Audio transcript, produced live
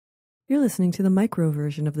You're listening to the micro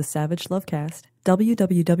version of the Savage Lovecast.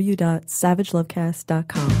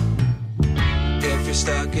 www.savagelovecast.com. If you're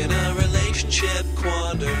stuck in a relationship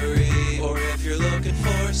quandary, or if you're looking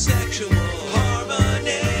for sexual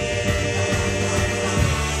harmony,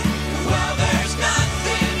 well, there's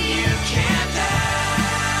nothing you can't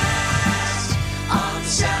ask on the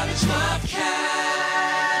Savage Lovecast.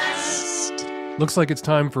 Looks like it's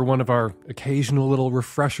time for one of our occasional little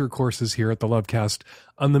refresher courses here at the Lovecast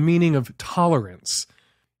on the meaning of tolerance.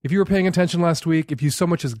 If you were paying attention last week, if you so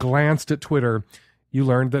much as glanced at Twitter, you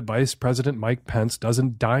learned that Vice President Mike Pence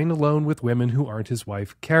doesn't dine alone with women who aren't his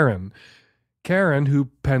wife, Karen. Karen, who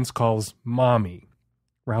Pence calls Mommy.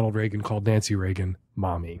 Ronald Reagan called Nancy Reagan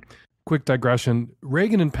Mommy. Quick digression,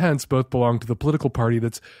 Reagan and Pence both belong to the political party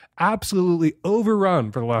that's absolutely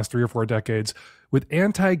overrun for the last 3 or 4 decades with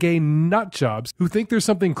anti-gay nutjobs who think there's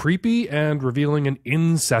something creepy and revealing and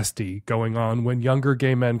incesty going on when younger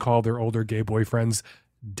gay men call their older gay boyfriends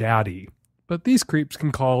daddy. But these creeps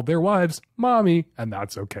can call their wives Mommy, and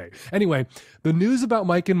that's okay. Anyway, the news about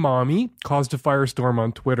Mike and Mommy caused a firestorm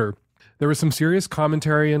on Twitter. There was some serious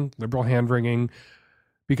commentary and liberal hand-wringing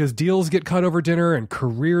because deals get cut over dinner and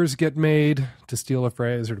careers get made. To steal a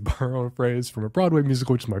phrase or to borrow a phrase from a Broadway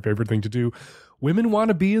musical, which is my favorite thing to do, women want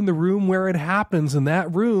to be in the room where it happens, and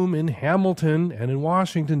that room in Hamilton and in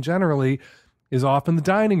Washington generally is often the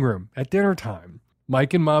dining room at dinner time.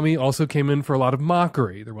 Mike and Mommy also came in for a lot of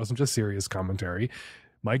mockery. There wasn't just serious commentary.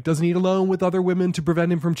 Mike doesn't eat alone with other women to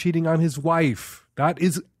prevent him from cheating on his wife. That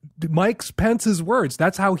is Mike Pence's words.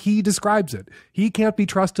 That's how he describes it. He can't be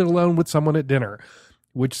trusted alone with someone at dinner,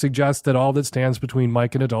 which suggests that all that stands between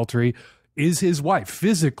Mike and adultery is his wife,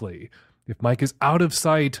 physically. If Mike is out of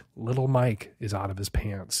sight, little Mike is out of his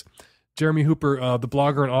pants. Jeremy Hooper, the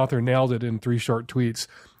blogger and author, nailed it in 3 short tweets.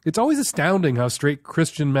 It's always astounding how straight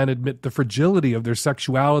Christian men admit the fragility of their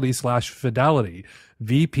sexuality/fidelity.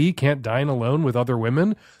 VP can't dine alone with other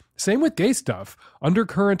women. Same with gay stuff.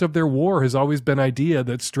 Undercurrent of their war has always been idea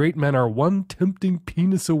that straight men are one tempting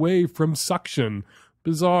penis away from suction.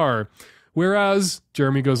 Bizarre. Whereas,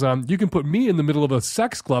 Jeremy goes on, you can put me in the middle of a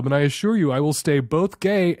sex club and I assure you I will stay both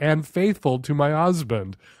gay and faithful to my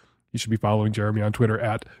husband. You should be following Jeremy on Twitter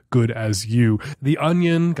at GoodAsYou. The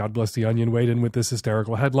Onion, God bless The Onion, weighed in with this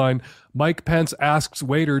hysterical headline. Mike Pence asks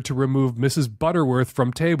waiter to remove Mrs. Butterworth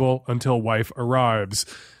from table until wife arrives.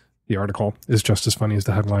 The article is just as funny as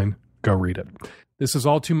the headline. Go read it. This is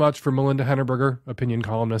all too much for Melinda Henneberger, opinion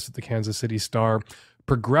columnist at the Kansas City Star.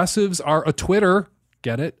 Progressives are a Twitter.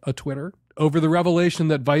 Get it? A Twitter? Over the revelation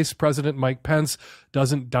that Vice President Mike Pence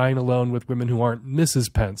doesn't dine alone with women who aren't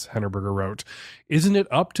Mrs. Pence, Henneberger wrote. Isn't it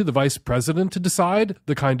up to the Vice President to decide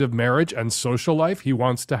the kind of marriage and social life he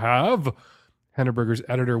wants to have? Henneberger's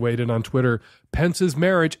editor weighed in on Twitter. Pence's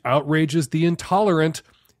marriage outrages the intolerant.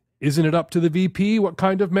 Isn't it up to the VP what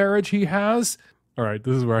kind of marriage he has? All right,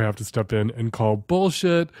 this is where I have to step in and call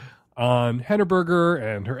bullshit on Henneberger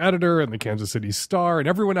and her editor and the Kansas City Star and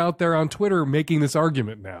everyone out there on Twitter making this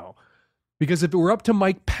argument now. Because if it were up to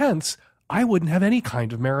Mike Pence, I wouldn't have any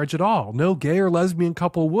kind of marriage at all. No gay or lesbian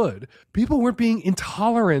couple would. People weren't being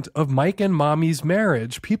intolerant of Mike and Mommy's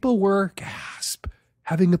marriage. People were, gasp,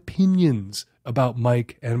 having opinions about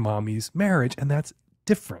Mike and Mommy's marriage, and that's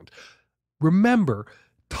different. Remember,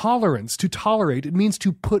 tolerance, to tolerate, it means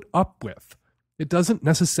to put up with. It doesn't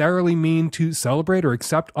necessarily mean to celebrate or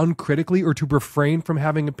accept uncritically or to refrain from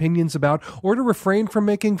having opinions about or to refrain from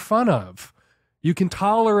making fun of. You can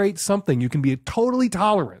tolerate something. You can be totally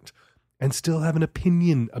tolerant and still have an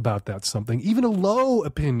opinion about that something, even a low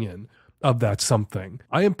opinion of that something.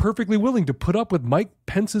 I am perfectly willing to put up with Mike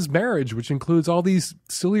Pence's marriage, which includes all these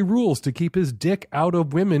silly rules to keep his dick out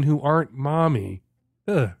of women who aren't Mommy.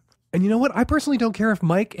 Ugh. And you know what? I personally don't care if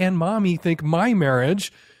Mike and Mommy think my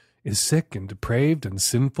marriage is sick and depraved and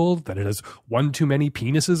sinful, that it has one too many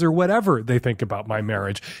penises or whatever they think about my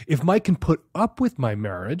marriage. If Mike can put up with my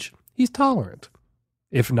marriage, he's tolerant.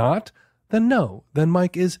 If not, then no, then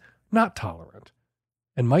Mike is not tolerant.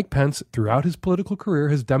 And Mike Pence, throughout his political career,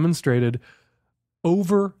 has demonstrated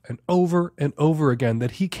over and over and over again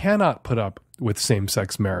that he cannot put up with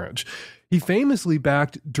same-sex marriage. He famously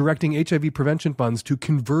backed directing HIV prevention funds to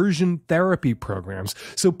conversion therapy programs.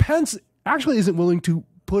 So Pence actually isn't willing to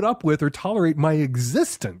put up with or tolerate my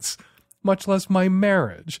existence, much less my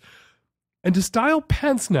marriage. And to style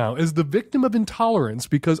Pence now as the victim of intolerance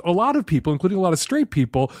because a lot of people, including a lot of straight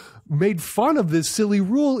people, made fun of this silly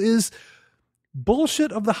rule is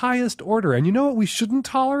bullshit of the highest order. And you know what we shouldn't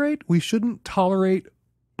tolerate? We shouldn't tolerate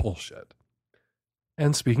bullshit.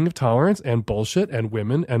 And speaking of tolerance and bullshit and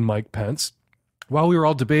women and Mike Pence, while we were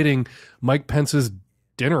all debating Mike Pence's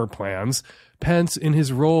dinner plans. Pence, in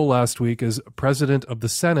his role last week as president of the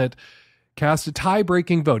Senate, cast a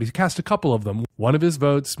tie-breaking vote. He cast a couple of them. One of his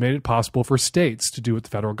votes made it possible for states to do what the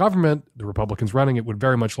federal government, the Republicans running it, would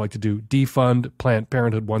very much like to do: defund Planned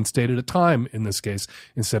Parenthood one state at a time, in this case,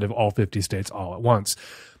 instead of all 50 states all at once.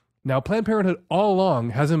 Now, Planned Parenthood all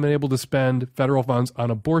along hasn't been able to spend federal funds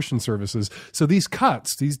on abortion services. So these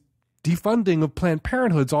cuts, these defunding of Planned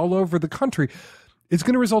Parenthoods all over the country, is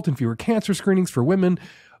going to result in fewer cancer screenings for women,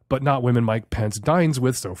 but not women Mike Pence dines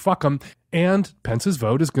with, so fuck them. And Pence's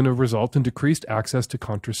vote is going to result in decreased access to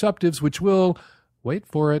contraceptives, which will, wait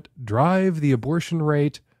for it, drive the abortion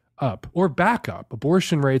rate up or back up.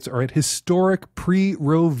 Abortion rates are at historic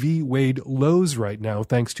pre-Roe v. Wade lows right now,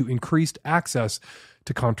 thanks to increased access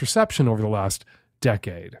to contraception over the last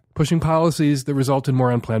decade. Pushing policies that result in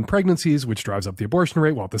more unplanned pregnancies, which drives up the abortion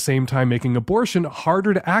rate, while at the same time making abortion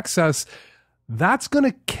harder to access, that's going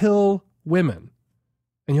to kill women.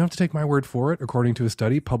 And you have to take my word for it. According to a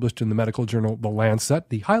study published in the medical journal The Lancet,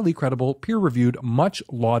 the highly credible, peer-reviewed,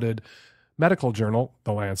 much-lauded medical journal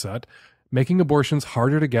The Lancet, making abortions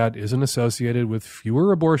harder to get isn't associated with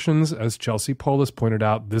fewer abortions. As Chelsea Polis pointed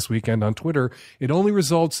out this weekend on Twitter, it only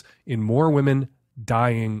results in more women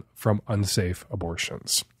dying from unsafe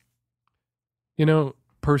abortions. You know,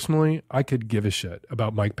 personally, I could give a shit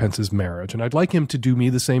about Mike Pence's marriage, and I'd like him to do me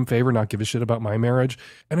the same favor, not give a shit about my marriage.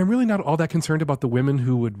 And I'm really not all that concerned about the women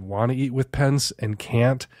who would want to eat with Pence and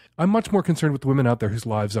can't. I'm much more concerned with the women out there whose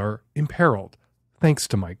lives are imperiled thanks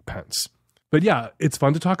to Mike Pence. But yeah, it's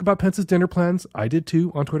fun to talk about Pence's dinner plans. I did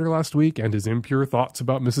too on Twitter last week, and his impure thoughts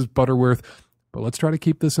about Mrs. Butterworth. But let's try to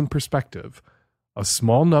keep this in perspective. A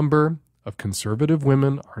small number of conservative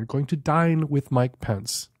women aren't going to dine with Mike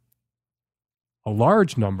Pence. A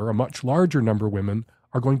large number, a much larger number of women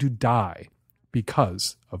are going to die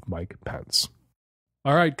because of Mike Pence.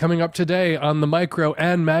 All right, coming up today on the Micro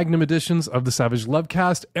and Magnum editions of the Savage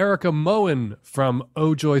Lovecast, Erica Moen from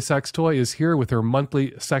Oh Joy Sex Toy is here with her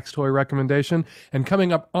monthly sex toy recommendation. And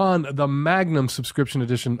coming up on the Magnum subscription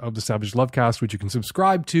edition of the Savage Lovecast, which you can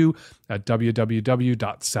subscribe to at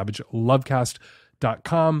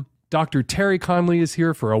www.savagelovecast.com, Dr. Terri Conley is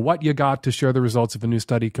here for a What You Got to share the results of a new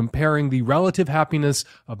study comparing the relative happiness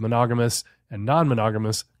of monogamous and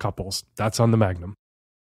non-monogamous couples. That's on the Magnum.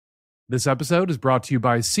 This episode is brought to you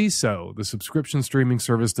by CISO, the subscription streaming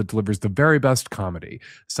service that delivers the very best comedy.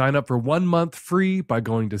 Sign up for 1 month free by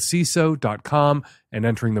going to CISO.com and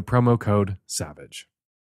entering the promo code SAVAGE.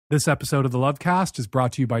 This episode of the Lovecast is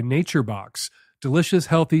brought to you by NatureBox. Delicious,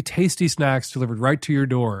 healthy, tasty snacks delivered right to your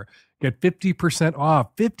door. Get 50%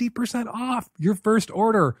 off your first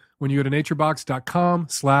order when you go to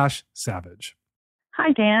naturebox.com/savage.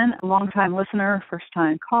 Hi, Dan, long-time listener,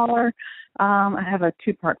 first-time caller. I have a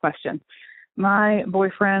two-part question. My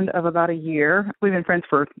boyfriend of about a year, we've been friends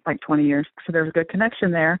for like 20 years, so there's a good connection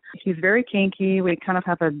there. He's very kinky. We kind of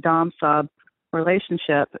have a dom-sub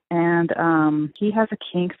relationship, and he has a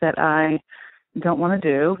kink that I don't want to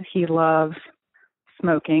do. He loves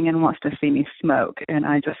smoking and wants to see me smoke, and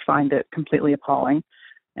I just find it completely appalling.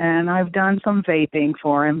 And I've done some vaping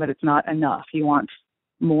for him, but it's not enough. He wants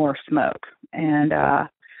more smoke, and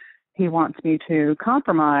he wants me to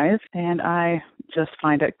compromise, and I just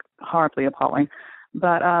find it horribly appalling.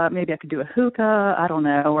 But maybe I could do a hookah, I don't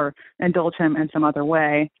know, or indulge him in some other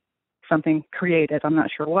way, something creative, I'm not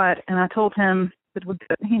sure what. And I told him that,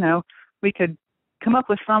 we could come up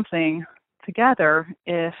with something together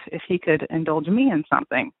if he could indulge me in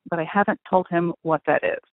something, but I haven't told him what that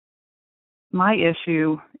is. My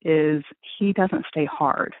issue is he doesn't stay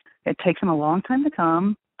hard. It takes him a long time to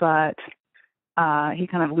come, but he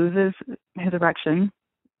kind of loses his erection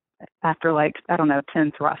after 10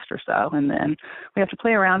 thrusts or so, and then we have to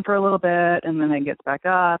play around for a little bit, and then it gets back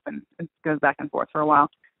up, and it goes back and forth for a while.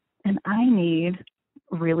 And I need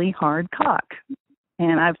really hard cock.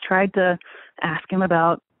 And I've tried to ask him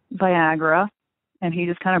about Viagra, and he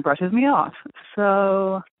just kind of brushes me off.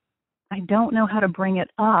 So I don't know how to bring it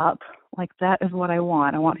up. Like, that is what I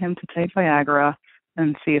want. I want him to take Viagra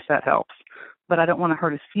and see if that helps. But I don't want to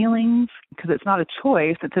hurt his feelings because it's not a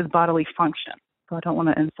choice. It's his bodily function. So I don't want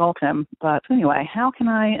to insult him. But anyway, how can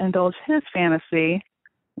I indulge his fantasy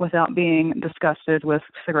without being disgusted with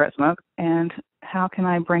cigarette smoke? And how can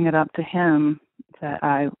I bring it up to him that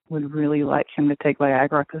I would really like him to take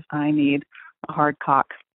Viagra because I need a hard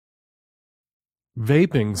cock?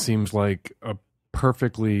 Vaping seems like a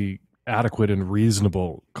perfectly adequate and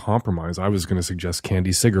reasonable compromise. I was going to suggest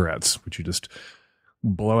candy cigarettes, which you just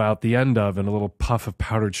blow out the end of and a little puff of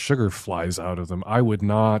powdered sugar flies out of them. I would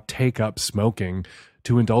not take up smoking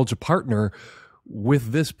to indulge a partner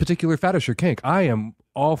with this particular fetish or kink. I am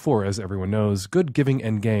all for, as everyone knows, good giving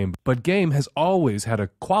and game, but game has always had a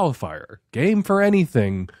qualifier. Game for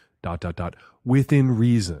anything, ... within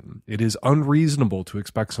reason. It is unreasonable to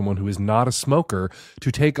expect someone who is not a smoker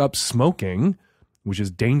to take up smoking, which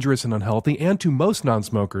is dangerous and unhealthy, and to most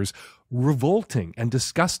non-smokers, revolting and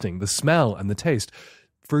disgusting, the smell and the taste,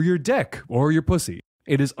 for your dick or your pussy.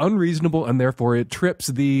 It is unreasonable, and therefore it trips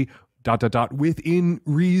the ... within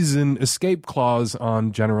reason escape clause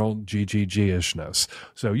on general GGG-ishness.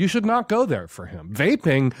 So you should not go there for him.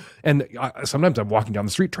 Vaping, and sometimes I'm walking down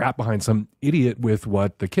the street trapped behind some idiot with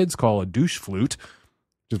what the kids call a douche flute,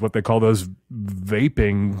 which is what they call those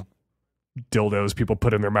vaping dildos people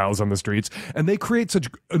put in their mouths on the streets, and they create such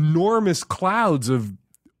enormous clouds of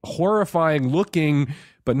horrifying looking,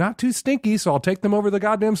 but not too stinky, so I'll take them over the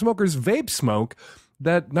goddamn smoker's vape smoke,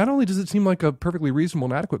 that not only does it seem like a perfectly reasonable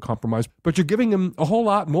and adequate compromise, but you're giving him a whole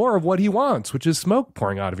lot more of what he wants, which is smoke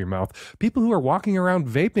pouring out of your mouth. People who are walking around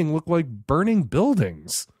vaping look like burning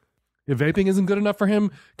buildings. If vaping isn't good enough for him,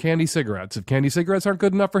 candy cigarettes. If candy cigarettes aren't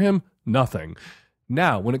good enough for him, nothing.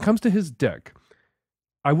 Now, when it comes to his dick,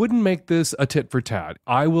 I wouldn't make this a tit for tat.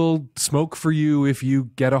 I will smoke for you if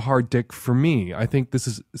you get a hard dick for me. I think this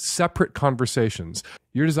is separate conversations.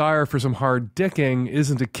 Your desire for some hard dicking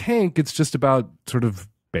isn't a kink. It's just about sort of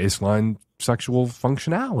baseline sexual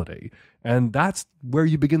functionality. And that's where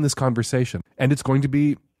you begin this conversation. And it's going to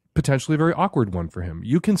be potentially a very awkward one for him.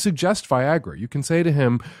 You can suggest Viagra. You can say to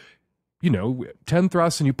him, 10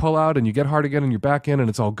 thrusts and you pull out and you get hard again and you're back in and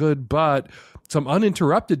it's all good, but some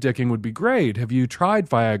uninterrupted dicking would be great. Have you tried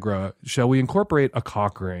Viagra? Shall we incorporate a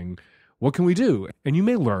cock ring? What can we do? And you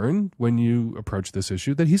may learn when you approach this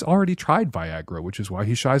issue that he's already tried Viagra, which is why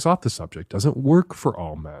he shies off the subject. Doesn't work for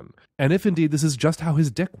all men. And if indeed this is just how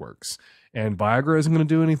his dick works, and Viagra isn't going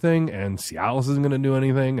to do anything, and Cialis isn't going to do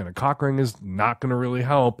anything, and a cock ring is not going to really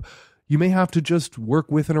help, you may have to just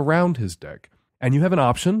work with and around his dick. And you have an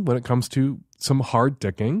option when it comes to some hard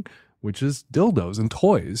dicking, which is dildos and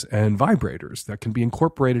toys and vibrators that can be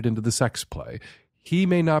incorporated into the sex play. He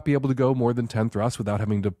may not be able to go more than 10 thrusts without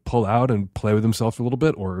having to pull out and play with himself for a little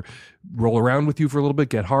bit, or roll around with you for a little bit,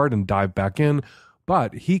 get hard and dive back in.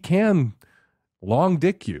 But he can long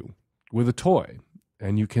dick you with a toy.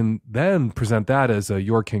 And you can then present that as a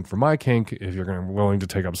your kink for my kink if you're willing to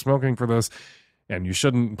take up smoking for this. And you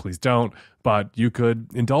shouldn't, please don't. But you could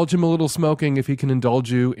indulge him a little smoking if he can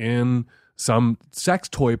indulge you in some sex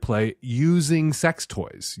toy play using sex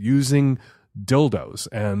toys, using dildos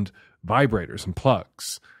and vibrators and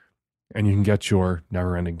plugs. And you can get your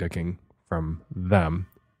never-ending dicking from them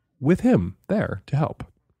with him there to help.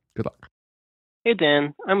 Good luck. Hey,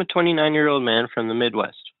 Dan. I'm a 29-year-old man from the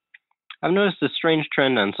Midwest. I've noticed a strange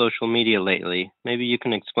trend on social media lately. Maybe you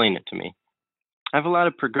can explain it to me. I have a lot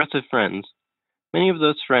of progressive friends. Many of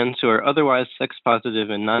those friends who are otherwise sex-positive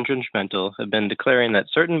and non-judgmental have been declaring that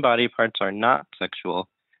certain body parts are not sexual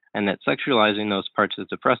and that sexualizing those parts is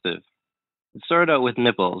oppressive. It started out with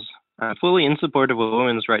nipples. I'm fully in support of a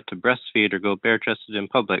woman's right to breastfeed or go bare-chested in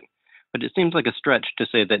public, but it seems like a stretch to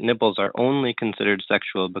say that nipples are only considered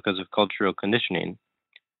sexual because of cultural conditioning.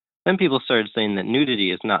 Then people started saying that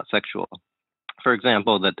nudity is not sexual. For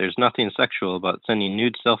example, that there's nothing sexual about sending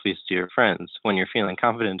nude selfies to your friends when you're feeling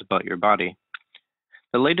confident about your body.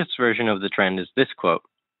 The latest version of the trend is this quote: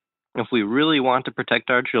 "If we really want to protect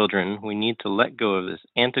our children, we need to let go of this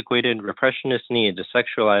antiquated, repressionist need to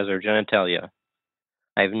sexualize our genitalia."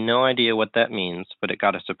 I have no idea what that means, but it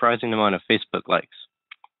got a surprising amount of Facebook likes.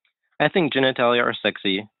 I think genitalia are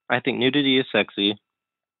sexy, I think nudity is sexy,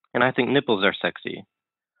 and I think nipples are sexy.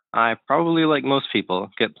 I, probably like most people,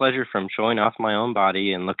 get pleasure from showing off my own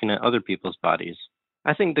body and looking at other people's bodies.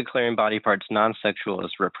 I think declaring body parts non-sexual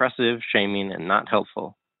is repressive, shaming, and not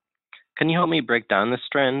helpful. Can you help me break down this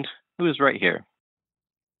trend? Who is right here?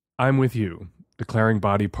 I'm with you. Declaring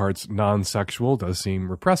body parts non-sexual does seem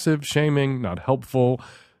repressive, shaming, not helpful,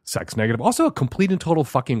 sex negative. Also a complete and total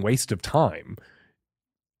fucking waste of time.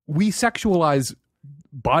 We sexualize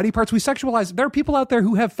body parts. There are people out there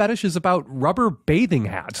who have fetishes about rubber bathing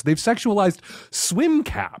hats. They've sexualized swim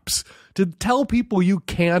caps to tell people you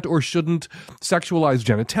can't or shouldn't sexualize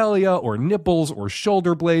genitalia or nipples or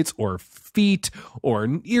shoulder blades or feet or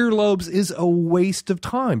earlobes is a waste of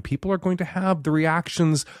time. People are going to have the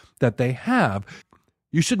reactions that they have.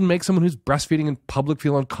 You shouldn't make someone who's breastfeeding in public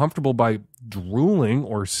feel uncomfortable by drooling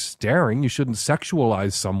or staring. You shouldn't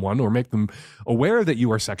sexualize someone or make them aware that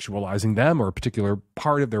you are sexualizing them or a particular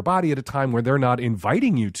part of their body at a time where they're not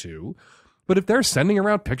inviting you to. But if they're sending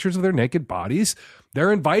around pictures of their naked bodies,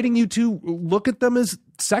 they're inviting you to look at them as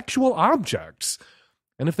sexual objects.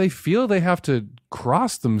 And if they feel they have to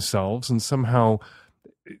cross themselves and somehow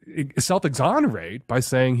self-exonerate by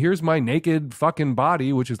saying, here's my naked fucking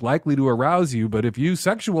body, which is likely to arouse you, but if you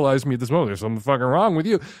sexualize me at this moment, there's something fucking wrong with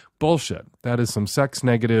you. Bullshit. That is some sex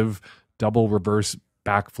negative, double reverse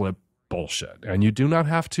backflip bullshit. And you do not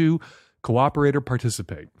have to cooperate or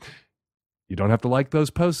participate. You don't have to like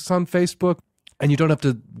those posts on Facebook, and you don't have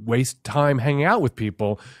to waste time hanging out with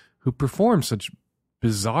people who perform such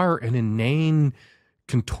bizarre and inane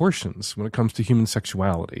contortions when it comes to human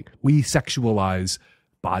sexuality. We sexualize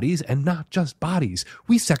bodies, and not just bodies.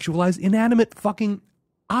 We sexualize inanimate fucking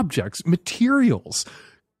objects, materials,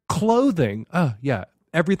 clothing. Yeah,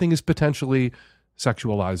 everything is potentially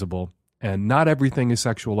sexualizable, and not everything is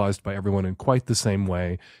sexualized by everyone in quite the same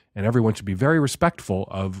way, and everyone should be very respectful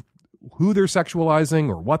of who they're sexualizing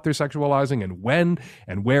or what they're sexualizing and when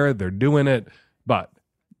and where they're doing it. But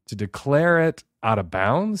to declare it out of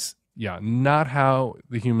bounds, yeah, not how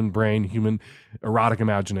the human brain, human erotic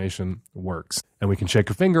imagination works. And we can shake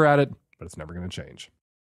a finger at it, but it's never going to change.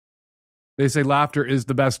 They say laughter is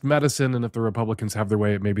the best medicine, and if the Republicans have their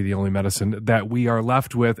way, it may be the only medicine that we are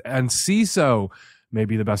left with. And CISO may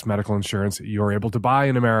be the best medical insurance you're able to buy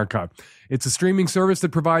in America. It's a streaming service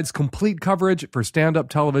that provides complete coverage for stand-up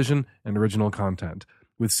television and original content.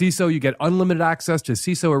 With CISO, you get unlimited access to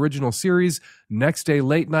CISO original series, next day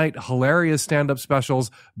late night, hilarious stand-up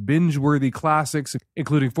specials, binge-worthy classics,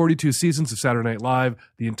 including 42 seasons of Saturday Night Live,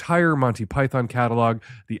 the entire Monty Python catalog,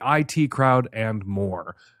 the IT Crowd, and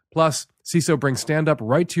more. Plus, CISO brings stand-up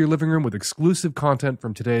right to your living room with exclusive content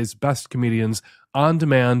from today's best comedians, on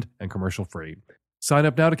demand and commercial-free. Sign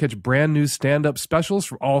up now to catch brand new stand-up specials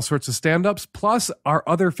from all sorts of stand-ups, plus our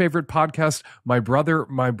other favorite podcast, My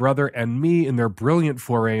Brother, and Me, in their brilliant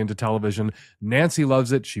foray into television. Nancy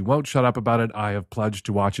loves it. She won't shut up about it. I have pledged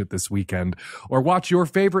to watch it this weekend. Or watch your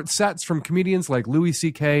favorite sets from comedians like Louis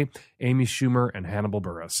C.K., Amy Schumer, and Hannibal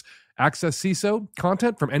Buress. Access CISO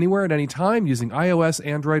content from anywhere at any time using iOS,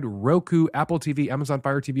 Android, Roku, Apple TV, Amazon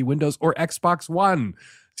Fire TV, Windows, or Xbox One.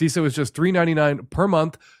 CISO is just $3.99 per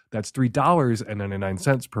month. That's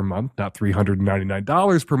 $3.99 per month, not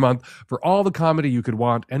 $399 per month, for all the comedy you could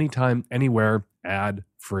want anytime, anywhere,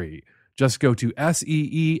 ad-free. Just go to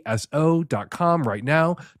seeso.com right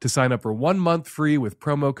now to sign up for 1 month free with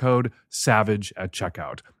promo code SAVAGE at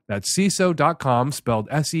checkout. That's seeso.com, spelled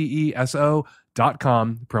seeso.com,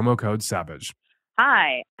 promo code SAVAGE.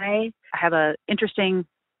 Hi, I have a interesting,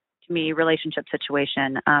 to me, relationship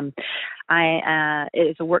situation. It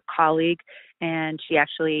is a work colleague, and she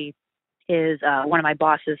actually is one of my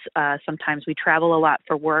bosses. Sometimes we travel a lot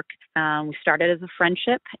for work. We started as a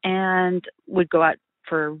friendship and would go out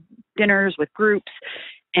for dinners with groups.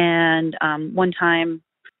 And one time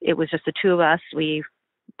it was just the two of us. We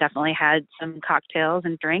definitely had some cocktails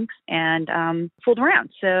and drinks and fooled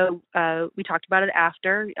around. So we talked about it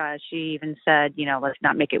after. She even said, let's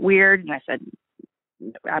not make it weird. And I said,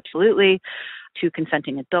 absolutely. 2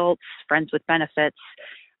 consenting adults, friends with benefits.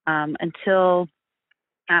 Until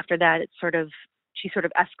after that, she sort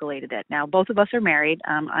of escalated it. Now, both of us are married.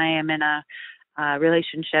 I am in a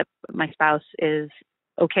relationship. My spouse is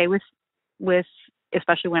okay with,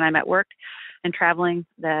 especially when I'm at work and traveling,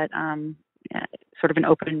 that sort of an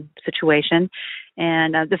open situation.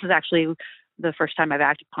 And this is actually the first time I've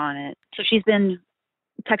acted upon it. So she's been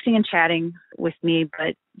texting and chatting with me,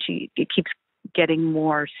 but it keeps getting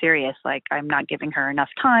more serious. Like, I'm not giving her enough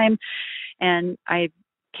time. And I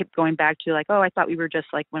keep going back to like, I thought we were just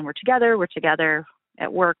like, when we're together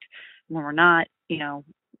at work. When we're not,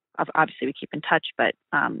 obviously we keep in touch, but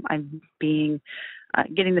I'm getting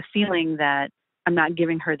the feeling that I'm not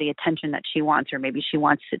giving her the attention that she wants, or maybe she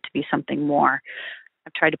wants it to be something more.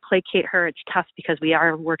 I've tried to placate her. It's tough because we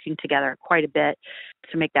are working together quite a bit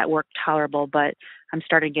to make that work tolerable, but I'm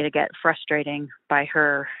starting to get frustrating by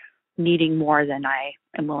her needing more than I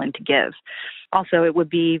am willing to give. Also, it would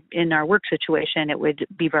be, in our work situation, it would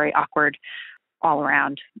be very awkward all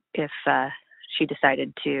around if she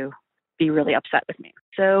decided to be really upset with me.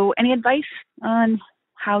 So any advice on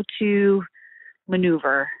how to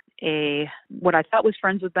maneuver what I thought was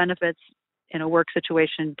friends with benefits in a work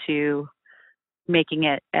situation to making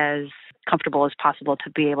it as comfortable as possible to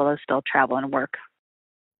be able to still travel and work?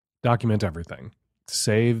 Document everything.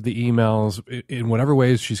 Save the emails in whatever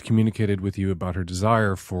ways she's communicated with you about her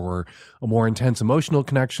desire for a more intense emotional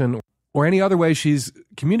connection, or any other way she's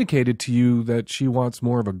communicated to you that she wants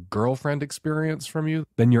more of a girlfriend experience from you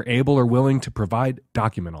than you're able or willing to provide.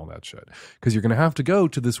 Document all that shit. Because you're going to have to go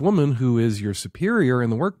to this woman who is your superior in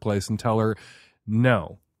the workplace and tell her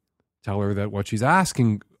no. Tell her that what she's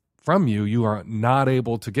asking from you, you are not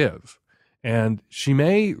able to give. And she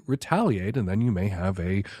may retaliate, and then you may have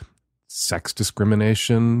a sex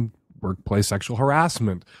discrimination, workplace sexual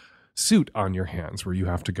harassment suit on your hands where you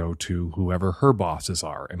have to go to whoever her bosses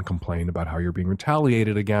are and complain about how you're being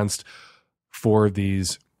retaliated against for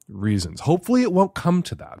these reasons. Hopefully it won't come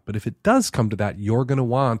to that, but if it does come to that, you're going to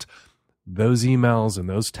want those emails and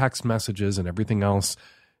those text messages and everything else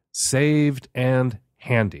saved and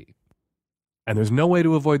handy. And there's no way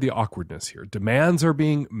to avoid the awkwardness here. Demands are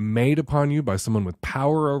being made upon you by someone with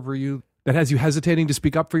power over you that has you hesitating to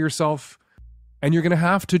speak up for yourself, and you're going to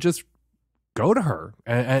have to just go to her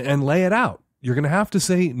and lay it out. You're going to have to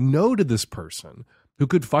say no to this person who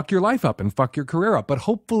could fuck your life up and fuck your career up, but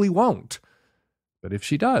hopefully won't. But if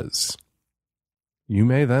she does, you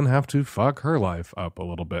may then have to fuck her life up a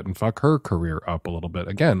little bit and fuck her career up a little bit.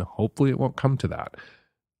 Again, hopefully it won't come to that.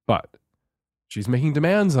 But she's making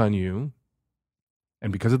demands on you.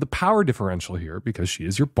 And because of the power differential here, because she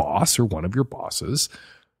is your boss or one of your bosses,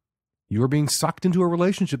 you are being sucked into a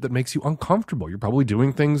relationship that makes you uncomfortable. You're probably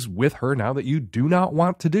doing things with her now that you do not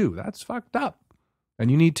want to do. That's fucked up.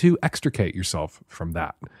 And you need to extricate yourself from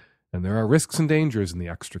that. And there are risks and dangers in the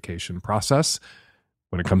extrication process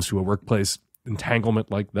when it comes to a workplace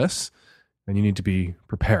entanglement like this. And you need to be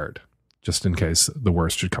prepared just in case the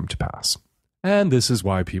worst should come to pass. And this is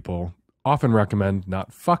why people often recommend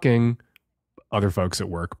not fucking other folks at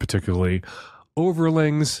work, particularly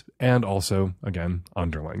overlings and also, again,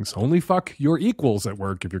 underlings. Only fuck your equals at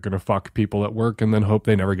work if you're going to fuck people at work and then hope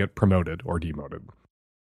they never get promoted or demoted.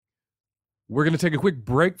 We're going to take a quick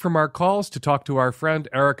break from our calls to talk to our friend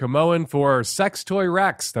Erica Moen for Sex Toy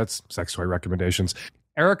Rex. That's sex toy recommendations.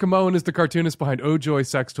 Erica Moen is the cartoonist behind Oh Joy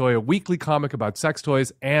Sex Toy, a weekly comic about sex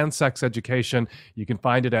toys and sex education. You can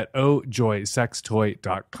find it at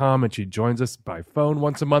ohjoysextoy.com, and she joins us by phone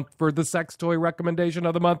once a month for the sex toy recommendation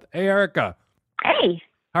of the month. Hey, Erica. Hey.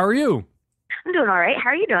 How are you? I'm doing all right. How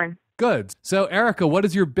are you doing? Good. So, Erica, what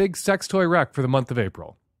is your big sex toy rec for the month of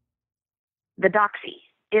April? The Doxy.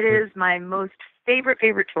 It is my most favorite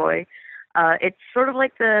toy. It's sort of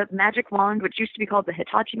like the magic wand, which used to be called the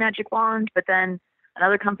Hitachi magic wand, but then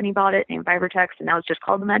another company bought it named Vibratex, and now it's just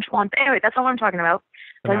called the magic wand. But anyway, that's not what I'm talking about.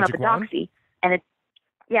 I'm talking about the Doxy. And it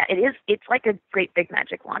is. It's like a great big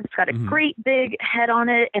magic wand. It's got a great big head on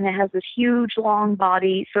it, and it has this huge long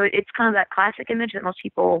body. So it's kind of that classic image that most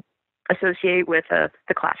people associate with the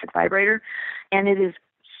classic vibrator. And it is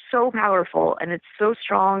so powerful, and it's so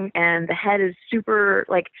strong, and the head is super,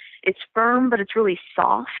 it's firm, but it's really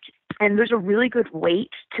soft. And there's a really good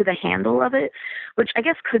weight to the handle of it, which I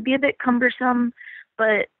guess could be a bit cumbersome.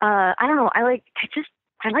 But I don't know. I like the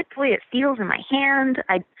way it feels in my hand.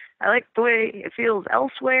 I like the way it feels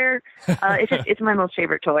elsewhere. It's my most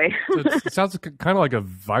favorite toy. So it sounds kind of like a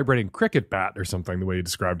vibrating cricket bat or something, the way you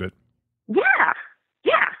described it. Yeah.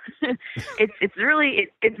 It's very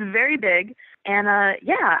big, and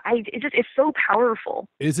it's so powerful.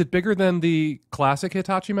 Is it bigger than the classic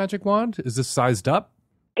Hitachi magic wand? Is this sized up?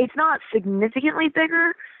 It's not significantly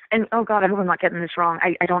bigger. And, oh, God, I hope I'm not getting this wrong.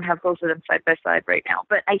 I don't have both of them side by side right now.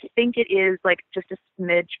 But I think it is, just a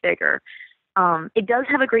smidge bigger. It does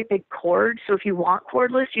have a great big cord. So if you want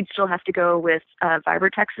cordless, you'd still have to go with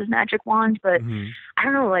Vibratex's magic wand. But I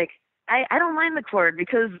don't know, I don't mind the cord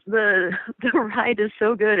because the ride is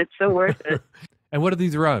so good. It's so worth it. And what do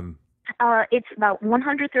these run? It's about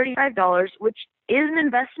 $135, which is an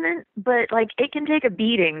investment, but it can take a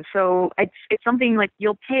beating. So it's something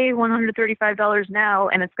you'll pay $135 now,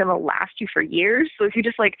 and it's going to last you for years. So if you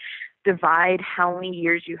just divide how many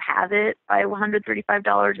years you have it by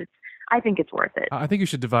 $135, I think it's worth it. I think you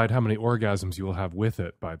should divide how many orgasms you will have with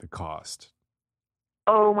it by the cost.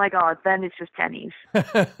 Oh my God, then it's just pennies.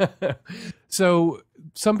 So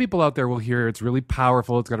some people out there will hear it's really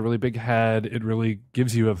powerful. It's got a really big head. It really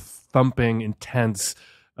gives you a thumping, intense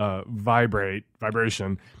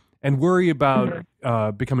vibration, and worry about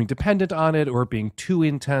becoming dependent on it or being too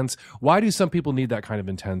intense. Why do some people need that kind of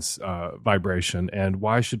intense vibration, and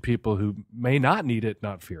why should people who may not need it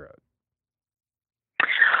not fear it?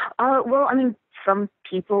 Well, I mean, some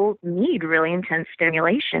people need really intense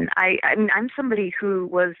stimulation. I'm somebody who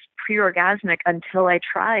was pre-orgasmic until I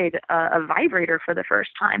tried a vibrator for the first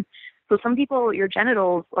time. So some people, your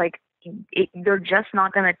genitals, they're just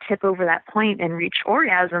not going to tip over that point and reach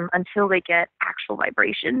orgasm until they get actual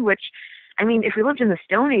vibration, which, I mean, if we lived in the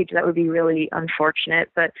Stone Age, that would be really unfortunate.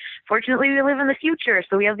 But fortunately, we live in the future,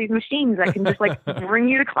 so we have these machines that can just bring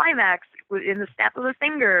you to climax in the snap of a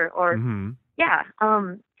finger. Or and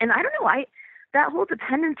I don't know, that whole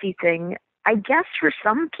dependency thing, I guess for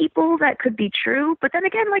some people that could be true. But then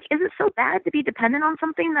again, is it so bad to be dependent on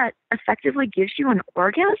something that effectively gives you an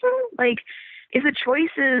orgasm? If the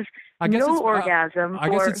choice is orgasm.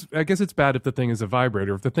 I guess it's bad if the thing is a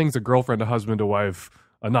vibrator. If the thing's a girlfriend, a husband, a wife,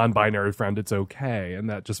 a non-binary friend, it's okay. And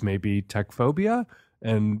that just may be tech phobia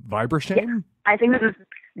and vibrashame. Yeah, I think this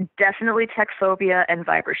is definitely tech phobia and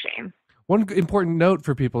vibrashame. One important note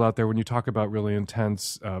for people out there when you talk about really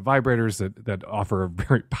intense vibrators that offer a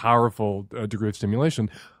very powerful degree of stimulation,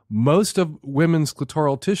 most of women's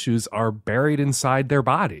clitoral tissues are buried inside their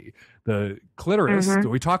body. The clitoris, that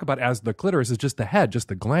we talk about as the clitoris, is just the head, just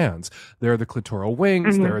the glands. There are the clitoral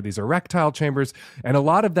wings, there are these erectile chambers, and a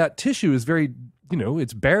lot of that tissue is very,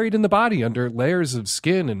 it's buried in the body under layers of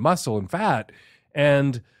skin and muscle and fat.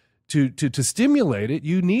 And to stimulate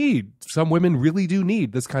it, some women really do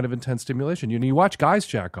need this kind of intense stimulation. You watch guys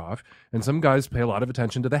jack off, and some guys pay a lot of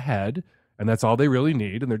attention to the head, and that's all they really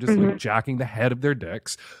need, and they're just like jacking the head of their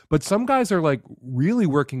dicks. But some guys are like really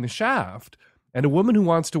working the shaft, and a woman who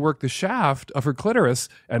wants to work the shaft of her clitoris,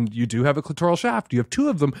 and you do have a clitoral shaft, you have two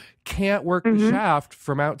of them, can't work the shaft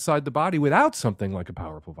from outside the body without something like a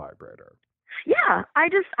powerful vibrator. Yeah, I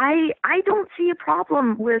don't see a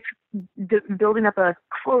problem with building up a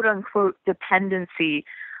quote unquote dependency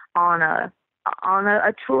on a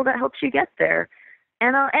tool that helps you get there.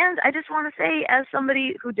 And I just want to say, as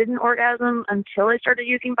somebody who didn't orgasm until I started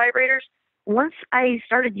using vibrators, once I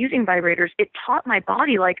started using vibrators, it taught my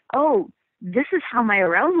body like, oh, this is how my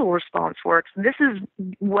arousal response works. This is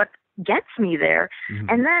what gets me there.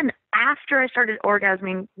 And then after I started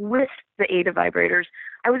orgasming with the aid of vibrators,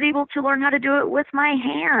 I was able to learn how to do it with my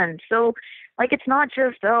hand. So like, it's not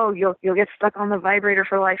just, oh, you'll get stuck on the vibrator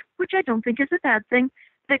for life, which I don't think is a bad thing.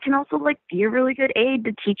 It can also like be a really good aid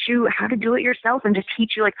to teach you how to do it yourself and just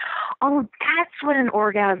teach you like, oh, that's what an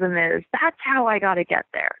orgasm is. That's how I got to get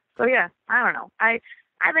there. So yeah, I don't know. I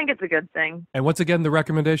think it's a good thing. And once again, the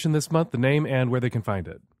recommendation this month, the name and where they can find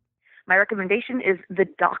it. My recommendation is the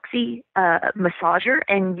Doxy Massager,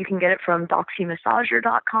 and you can get it from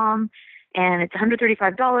doxymassager.com, and it's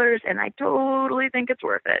 $135, and I totally think it's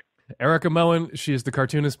worth it. Erica Moen, she is the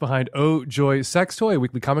cartoonist behind Oh Joy Sex Toy, a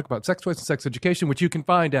weekly comic about sex toys and sex education, which you can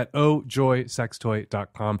find at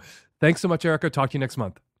ohjoysextoy.com. Thanks so much, Erica. Talk to you next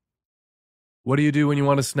month. What do you do when you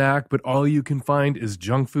want a snack, but all you can find is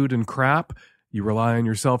junk food and crap? You rely on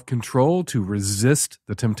your self-control to resist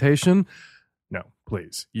the temptation? No,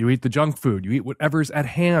 please. You eat the junk food. You eat whatever's at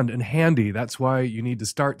hand and handy. That's why you need to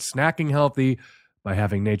start snacking healthy by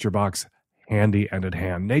having NatureBox handy and at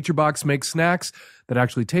hand. NatureBox makes snacks that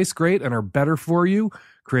actually taste great and are better for you,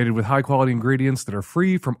 created with high-quality ingredients that are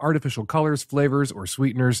free from artificial colors, flavors, or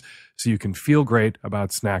sweeteners, so you can feel great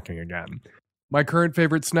about snacking again. My current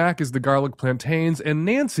favorite snack is the garlic plantains, and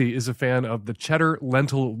Nancy is a fan of the cheddar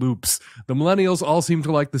lentil loops. The millennials all seem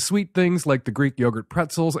to like the sweet things like the Greek yogurt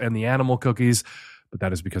pretzels and the animal cookies, but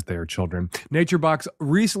that is because they are children. NatureBox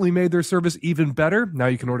recently made their service even better. Now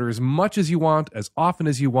you can order as much as you want, as often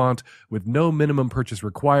as you want, with no minimum purchase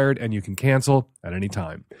required, and you can cancel at any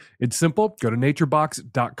time. It's simple. Go to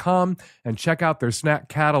naturebox.com and check out their snack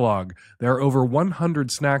catalog. There are over 100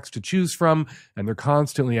 snacks to choose from, and they're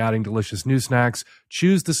constantly adding delicious new snacks.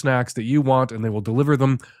 Choose the snacks that you want, and they will deliver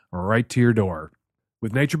them right to your door.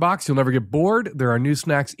 With NatureBox, you'll never get bored. There are new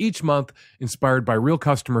snacks each month inspired by real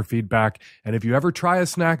customer feedback. And if you ever try a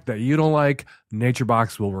snack that you don't like,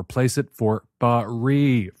 NatureBox will replace it for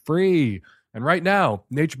free. And right now,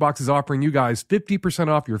 NatureBox is offering you guys 50%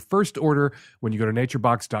 off your first order when you go to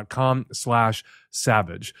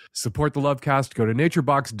naturebox.com/savage. Support the Lovecast. Go to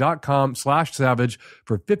naturebox.com/savage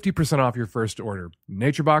for 50% off your first order.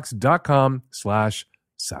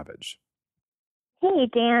 naturebox.com/savage. Hey,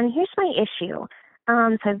 Dan, here's my issue.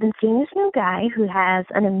 So I've been seeing this new guy who has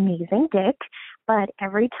an amazing dick, but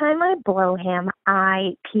every time I blow him,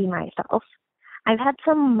 I pee myself. I've had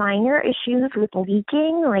some minor issues with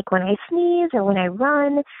leaking, like when I sneeze or when I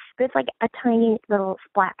run, but it's like a tiny little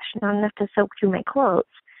splash, not enough to soak through my clothes.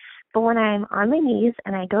 But when I'm on my knees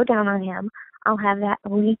and I go down on him, I'll have that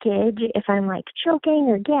leakage if I'm like choking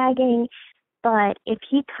or gagging. But if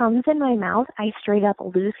he comes in my mouth, I straight up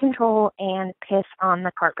lose control and piss on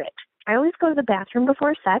the carpet. I always go to the bathroom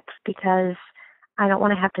before sex because I don't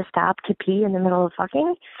want to have to stop to pee in the middle of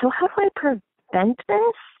fucking. So how do I prevent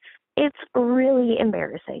this? It's really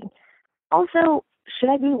embarrassing. Also, should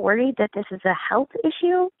I be worried that this is a health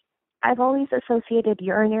issue? I've always associated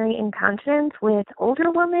urinary incontinence with older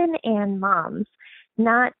women and moms,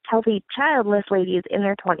 not healthy childless ladies in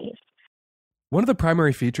their 20s. One of the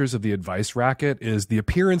primary features of the advice racket is the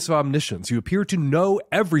appearance of omniscience. You appear to know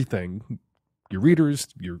everything. Your readers,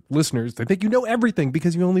 your listeners, they think you know everything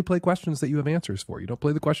because you only play questions that you have answers for. You don't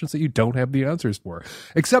play the questions that you don't have the answers for.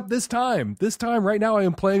 Except this time. This time, right now, I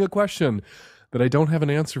am playing a question that I don't have an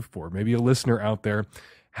answer for. Maybe a listener out there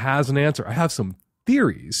has an answer. I have some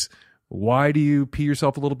theories. Why do you pee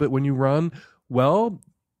yourself a little bit when you run? Well,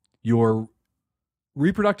 your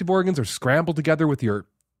reproductive organs are scrambled together with your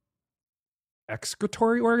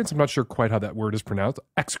excretory organs. I'm not sure quite how that word is pronounced.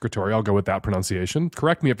 Excretory, I'll go with that pronunciation.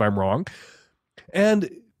 Correct me if I'm wrong. And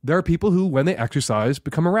there are people who, when they exercise,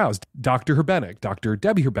 become aroused. Dr.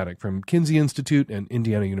 Debbie Herbenick from Kinsey Institute and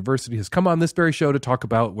Indiana University has come on this very show to talk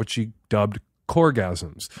about what she dubbed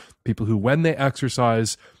corgasms. People who, when they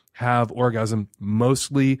exercise, have orgasm.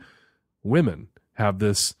 Mostly women have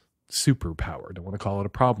this superpower. Don't want to call it a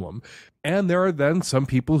problem. And there are then some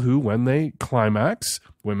people who, when they climax,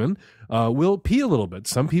 women, will pee a little bit.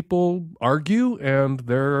 Some people argue, and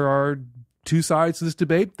there are two sides to this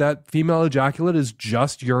debate, that female ejaculate is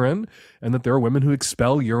just urine and that there are women who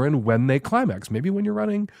expel urine when they climax. Maybe when you're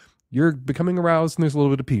running, you're becoming aroused and there's a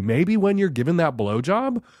little bit of pee. Maybe when you're given that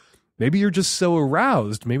blowjob, maybe you're just so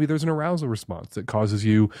aroused. Maybe there's an arousal response that causes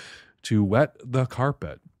you to wet the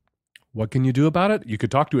carpet. What can you do about it? You could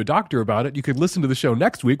talk to a doctor about it. You could listen to the show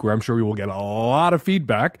next week, where I'm sure we will get a lot of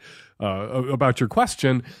feedback about your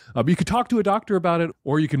question. But you could talk to a doctor about it,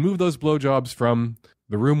 or you can move those blowjobs from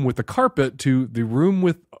the room with the carpet to the room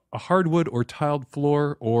with a hardwood or tiled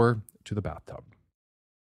floor, or to the bathtub.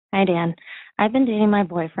 Hi, Dan. I've been dating my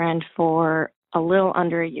boyfriend for a little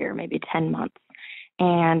under a year, maybe 10 months.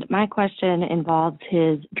 And my question involves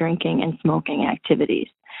his drinking and smoking activities.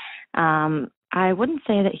 I wouldn't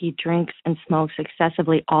say that he drinks and smokes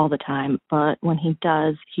excessively all the time, but when he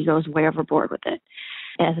does, he goes way overboard with it.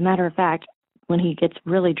 As a matter of fact, when he gets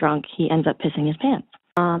really drunk, he ends up pissing his pants.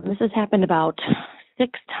 This has happened about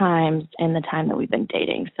 6 times in the time that we've been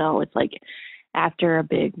dating. So it's like after a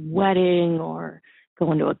big wedding or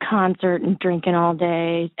going to a concert and drinking all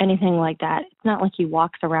day, anything like that. It's not like he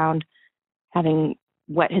walks around having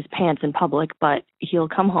wet his pants in public, but he'll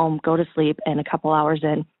come home, go to sleep, and a couple hours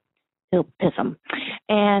in, he'll piss him.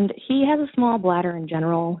 And he has a small bladder in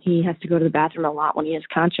general. He has to go to the bathroom a lot when he is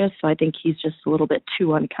conscious, so I think he's just a little bit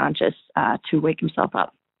too unconscious to wake himself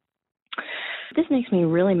up. This makes me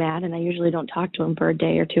really mad, and I usually don't talk to him for a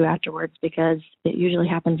day or two afterwards because it usually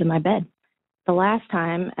happens in my bed. The last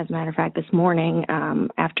time, as a matter of fact, this morning,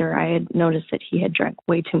 after I had noticed that he had drank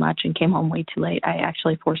way too much and came home way too late, I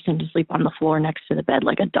actually forced him to sleep on the floor next to the bed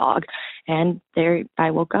like a dog. And there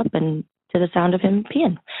I woke up and to the sound of him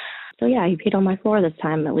peeing. So yeah, he peed on my floor this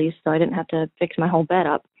time at least, so I didn't have to fix my whole bed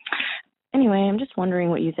up. Anyway, I'm just wondering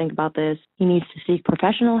what you think about this. He needs to seek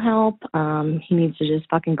professional help. He needs to just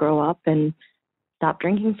fucking grow up and stop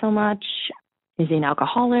drinking so much. Is he an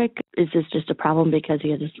alcoholic? Is this just a problem because he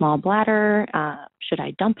has a small bladder? Should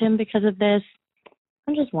I dump him because of this?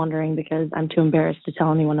 I'm just wondering because I'm too embarrassed to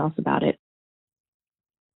tell anyone else about it.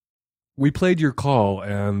 We played your call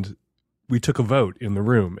and we took a vote in the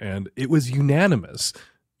room, and it was unanimous.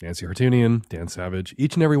 Nancy Hartunian, Dan Savage,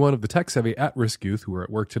 each and every one of the tech-savvy at-risk youth who are at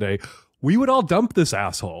work today, we would all dump this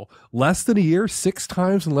asshole. Less than a year, 6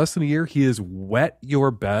 times in less than a year, he has wet your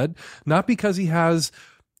bed. Not because he has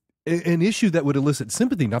an issue that would elicit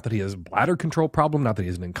sympathy, not that he has a bladder control problem, not that he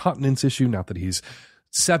has an incontinence issue, not that he's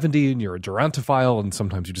 70 and you're a gerontophile and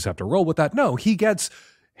sometimes you just have to roll with that. No, he gets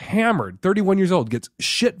hammered, 31 years old, gets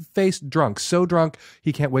shit-faced drunk, so drunk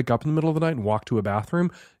he can't wake up in the middle of the night and walk to a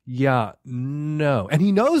bathroom. Yeah, no. And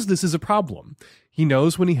he knows this is a problem. He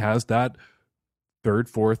knows when he has that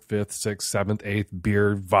 3rd, 4th, 5th, 6th, 7th, 8th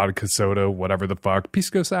beer, vodka, soda, whatever the fuck,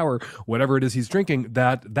 pisco sour, whatever it is he's drinking,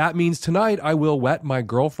 that means tonight I will wet my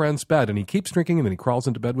girlfriend's bed. And he keeps drinking and then he crawls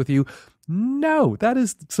into bed with you. No, that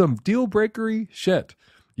is some deal-breakery shit.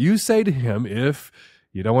 You say to him, if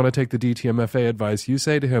you don't want to take the DTMFA advice, you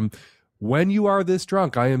say to him, when you are this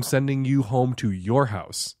drunk, I am sending you home to your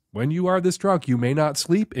house. When you are this drunk, you may not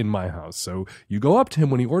sleep in my house. So you go up to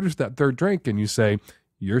him when he orders that 3rd drink and you say,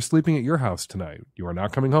 you're sleeping at your house tonight. You are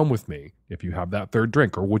not coming home with me if you have that 3rd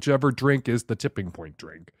drink, or whichever drink is the tipping point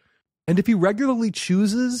drink. And if he regularly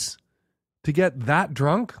chooses to get that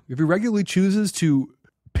drunk, if he regularly chooses to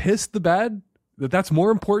piss the bed, that's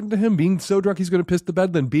more important to him, being so drunk he's going to piss the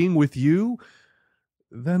bed than being with you,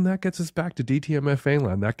 then that gets us back to DTMFA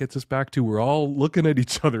land. That gets us back to we're all looking at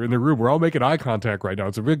each other in the room. We're all making eye contact right now.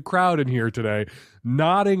 It's a big crowd in here today,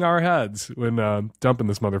 nodding our heads when dumping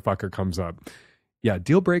this motherfucker comes up. Yeah,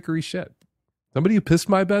 deal-breakery shit. Somebody who pissed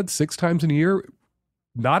my bed 6 times in a year,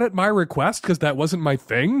 not at my request because that wasn't my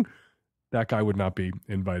thing, that guy would not be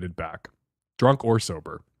invited back, drunk or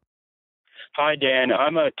sober. Hi, Dan.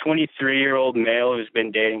 I'm a 23-year-old male who's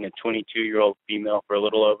been dating a 22-year-old female for a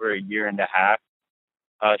little over a year and a half.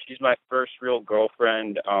 She's my first real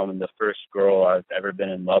girlfriend, and the first girl I've ever been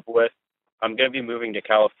in love with. I'm going to be moving to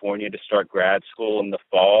California to start grad school in the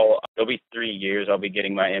fall. It'll be 3 years. I'll be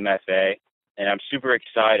getting my MFA, and I'm super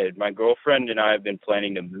excited. My girlfriend and I have been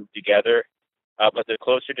planning to move together, but the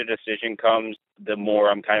closer the decision comes, the more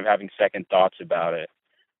I'm kind of having second thoughts about it.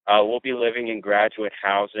 We'll be living in graduate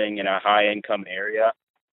housing in a high-income area,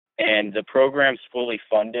 and the program's fully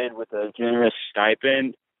funded with a generous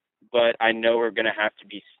stipend, but I know we're going to have to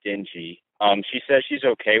be stingy. She says she's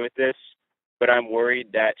okay with this, but I'm worried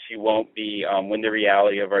that she won't be when the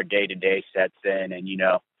reality of our day-to-day sets in. And,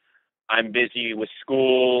 I'm busy with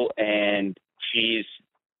school, and she's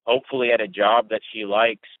hopefully at a job that she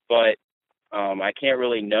likes, but I can't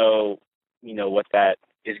really know, what that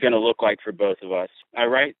is going to look like for both of us. I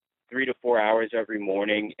write 3 to 4 hours every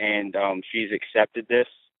morning, and she's accepted this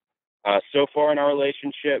so far in our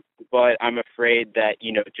relationship, but I'm afraid that,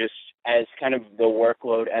 just as kind of the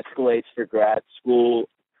workload escalates for grad school,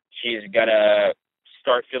 she's going to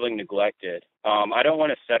start feeling neglected. I don't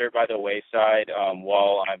want to set her by the wayside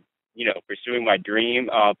while I'm, pursuing my dream,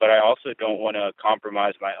 but I also don't want to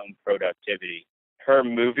compromise my own productivity. Her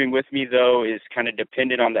moving with me, though, is kind of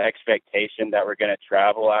dependent on the expectation that we're going to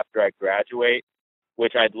travel after I graduate,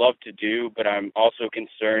 which I'd love to do, but I'm also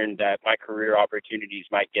concerned that my career opportunities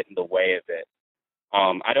might get in the way of it.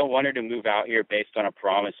 I don't want her to move out here based on a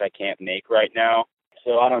promise I can't make right now.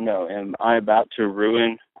 So I don't know, am I about to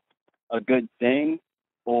ruin a good thing,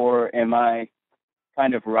 or am I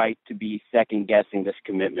kind of right to be second-guessing this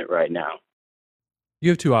commitment right now? You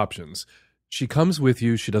have two options. She comes with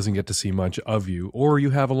you, she doesn't get to see much of you, or you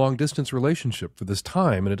have a long-distance relationship for this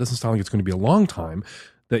time, and it doesn't sound like it's going to be a long time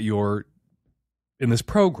that you're in this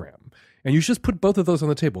program. And you should just put both of those on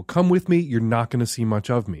the table. Come with me, you're not going to see much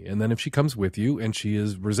of me. And then if she comes with you and she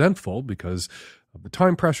is resentful because of the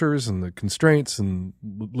time pressures and the constraints and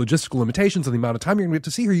logistical limitations and the amount of time you're going to get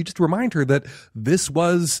to see her, you just remind her that this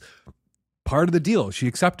was part of the deal. She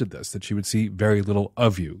accepted this, that she would see very little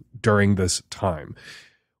of you during this time.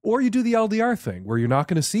 Or you do the LDR thing where you're not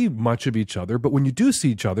going to see much of each other, but when you do see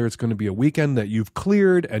each other, it's going to be a weekend that you've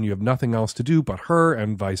cleared and you have nothing else to do but her,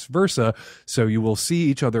 and vice versa. So you will see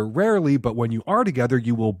each other rarely, but when you are together,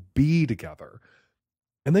 you will be together.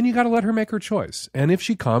 And then you got to let her make her choice. And if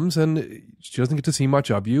she comes and she doesn't get to see much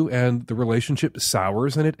of you and the relationship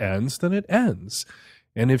sours and it ends, then it ends.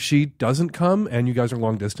 And if she doesn't come and you guys are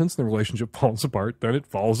long distance and the relationship falls apart, then it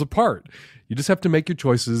falls apart. You just have to make your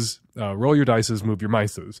choices, roll your dices, move your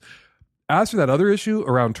mices. As for that other issue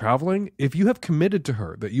around traveling, if you have committed to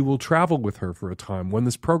her that you will travel with her for a time when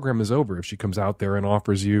this program is over, if she comes out there and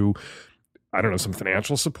offers you, I don't know, some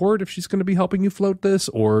financial support, if she's going to be helping you float this,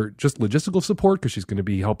 or just logistical support because she's going to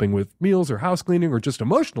be helping with meals or house cleaning, or just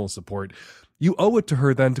emotional support, you owe it to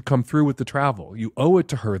her then to come through with the travel. You owe it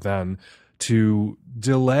to her then to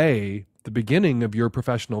delay the beginning of your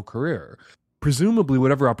professional career. Presumably,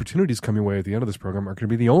 whatever opportunities come your way at the end of this program are going to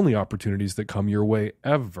be the only opportunities that come your way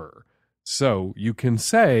ever. So you can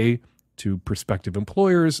say to prospective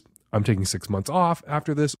employers, I'm taking 6 months off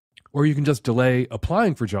after this, or you can just delay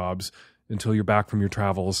applying for jobs until you're back from your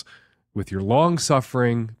travels with your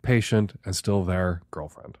long-suffering, patient, and still there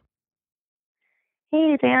girlfriend.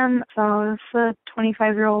 Hey, Dan. So it's a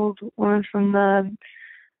 25-year-old woman from the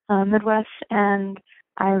Midwest, and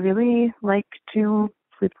I really like to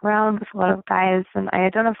sleep around with a lot of guys, and I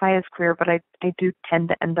identify as queer, but I do tend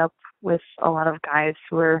to end up with a lot of guys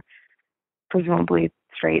who are presumably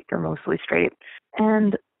straight or mostly straight.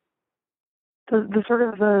 And the sort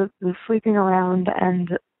of the sleeping around and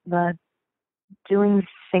the doing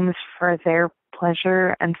things for their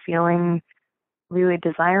pleasure and feeling really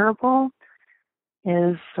desirable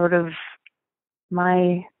is sort of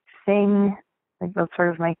my thing. Like, that's sort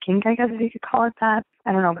of my kink, I guess, if you could call it that.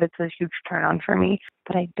 I don't know, but it's a huge turn on for me.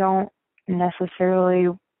 But I don't necessarily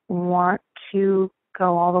want to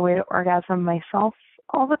go all the way to orgasm myself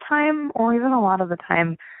all the time, or even a lot of the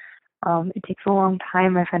time. It takes a long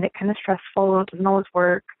time. I find it kind of stressful. It doesn't always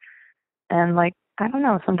work. And, I don't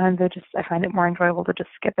know, sometimes I find it more enjoyable to just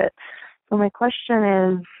skip it. So my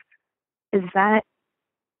question is that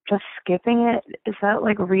just skipping it? Is that,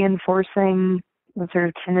 reinforcing the sort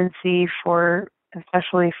of tendency for,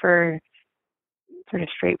 especially for sort of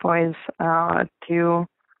straight boys, to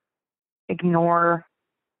ignore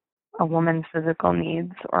a woman's physical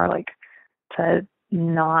needs, or to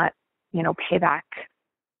not, pay back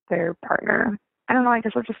their partner? I don't know, I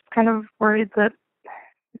guess I'm just kind of worried that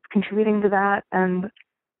it's contributing to that, and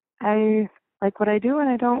I like what I do, and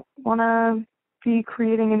I don't want to be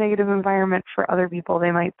creating a negative environment for other people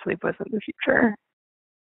they might sleep with in the future.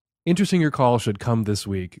 Interesting your call should come this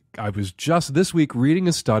week. I was just this week reading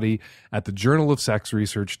a study at the Journal of Sex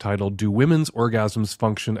Research titled Do Women's Orgasms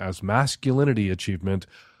Function as Masculinity Achievement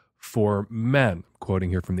for Men?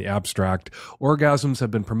 Quoting here from the abstract, orgasms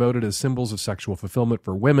have been promoted as symbols of sexual fulfillment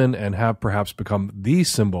for women and have perhaps become the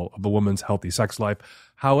symbol of a woman's healthy sex life.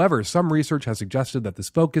 However, some research has suggested that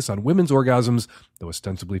this focus on women's orgasms, though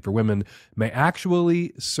ostensibly for women, may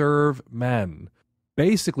actually serve men.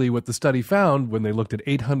 Basically, what the study found when they looked at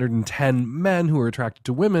 810 men who are attracted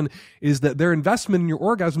to women is that their investment in your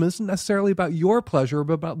orgasm isn't necessarily about your pleasure,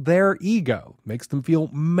 but about their ego. It makes them feel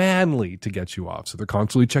manly to get you off. So they're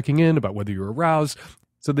constantly checking in about whether you're aroused.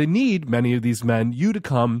 So they need, many of these men, you to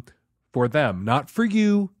come for them, not for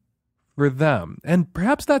you, for them. And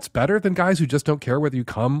perhaps that's better than guys who just don't care whether you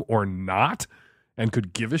come or not and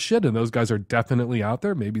could give a shit, and those guys are definitely out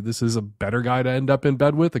there. Maybe this is a better guy to end up in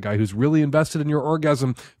bed with, a guy who's really invested in your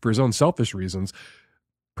orgasm for his own selfish reasons.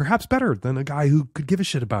 Perhaps better than a guy who could give a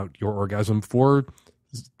shit about your orgasm for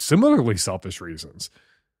similarly selfish reasons.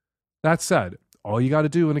 That said, all you got to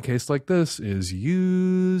do in a case like this is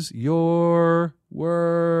use your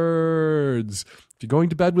words. If you're going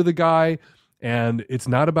to bed with a guy and it's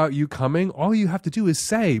not about you coming, all you have to do is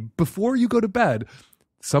say, before you go to bed,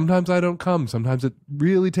 sometimes I don't come. Sometimes it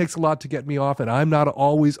really takes a lot to get me off, and I'm not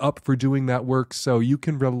always up for doing that work, so you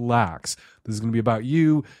can relax. This is going to be about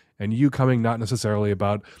you and you coming, not necessarily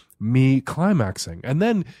about me climaxing. And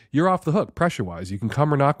then you're off the hook pressure-wise. You can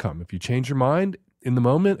come or not come. If you change your mind in the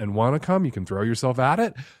moment and want to come, you can throw yourself at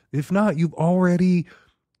it. If not, you've already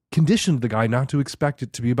conditioned the guy not to expect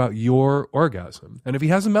it to be about your orgasm. And if he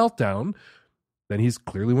has a meltdown, then he's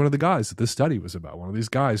clearly one of the guys that this study was about. One of these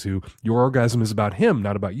guys who your orgasm is about him,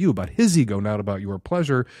 not about you, about his ego, not about your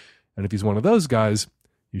pleasure. And if he's one of those guys,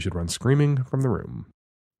 you should run screaming from the room.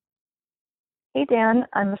 Hey, Dan.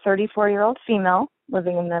 I'm a 34-year-old female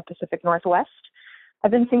living in the Pacific Northwest.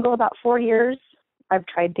 I've been single about 4 years. I've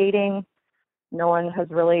tried dating. No one has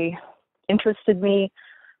really interested me.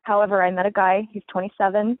 However, I met a guy. He's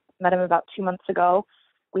 27. Met him about 2 months ago.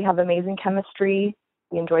 We have amazing chemistry.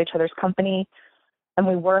 We enjoy each other's company. And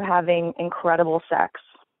we were having incredible sex.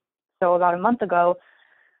 So about a month ago,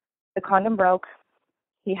 the condom broke.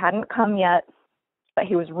 He hadn't come yet, but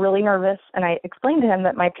he was really nervous. And I explained to him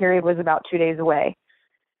that my period was about 2 days away.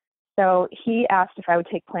 So he asked if I would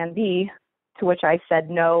take Plan B, to which I said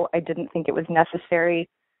no, I didn't think it was necessary.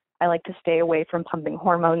 I like to stay away from pumping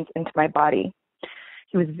hormones into my body.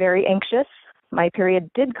 He was very anxious. My period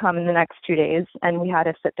did come in the next 2 days, and we had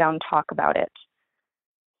a sit-down talk about it.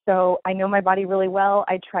 So I know my body really well.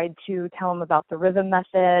 I tried to tell him about the rhythm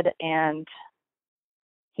method, and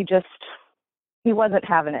he wasn't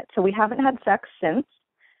having it. So we haven't had sex since.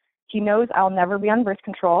 He knows I'll never be on birth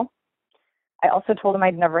control. I also told him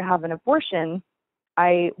I'd never have an abortion.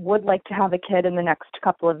 I would like to have a kid in the next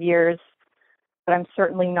couple of years, but I'm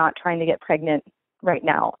certainly not trying to get pregnant right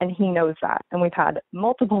now, and he knows that. And we've had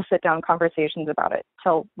multiple sit-down conversations about it,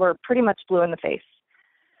 so we're pretty much blue in the face.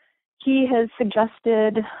 He has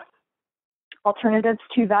suggested alternatives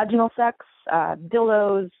to vaginal sex,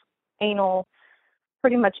 dildos, anal,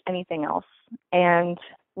 pretty much anything else. And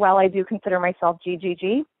while I do consider myself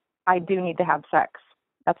GGG, I do need to have sex.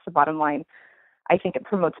 That's the bottom line. I think it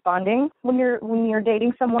promotes bonding when you're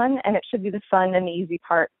dating someone, and it should be the fun and the easy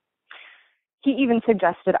part. He even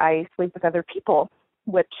suggested I sleep with other people,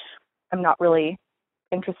 which I'm not really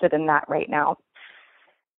interested in that right now.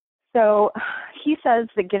 So he says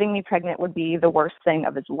that getting me pregnant would be the worst thing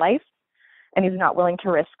of his life, and he's not willing to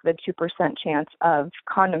risk the 2% chance of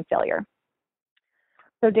condom failure.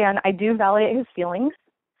 So, Dan, I do validate his feelings,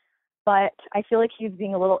 but I feel like he's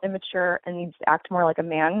being a little immature and needs to act more like a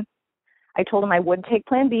man. I told him I would take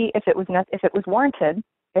Plan B if it was warranted.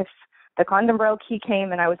 If the condom broke, he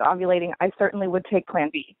came, and I was ovulating, I certainly would take Plan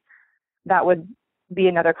B. That would be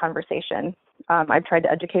another conversation. I've tried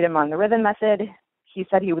to educate him on the rhythm method. He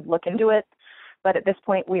said he would look into it, but at this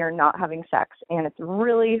point we are not having sex, and it's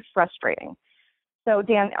really frustrating. So,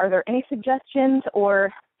 Dan, are there any suggestions, or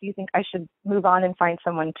do you think I should move on and find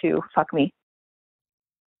someone to fuck me?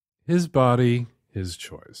 His body, his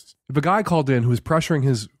choice. If a guy called in who was pressuring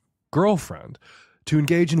his girlfriend to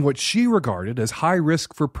engage in what she regarded as high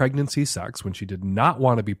risk for pregnancy sex when she did not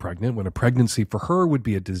want to be pregnant, when a pregnancy for her would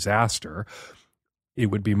be a disaster, it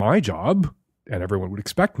would be my job, and everyone would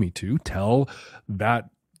expect me to tell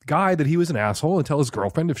that guy that he was an asshole and tell his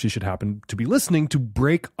girlfriend, if she should happen to be listening, to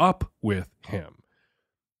break up with him.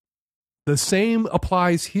 The same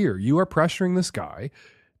applies here. You are pressuring this guy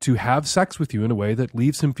to have sex with you in a way that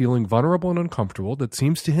leaves him feeling vulnerable and uncomfortable, that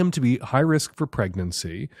seems to him to be high risk for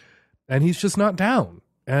pregnancy, and he's just not down.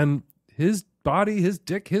 And his body, his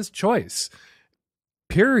dick, his choice.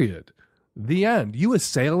 Period. The end. You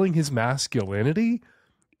assailing his masculinity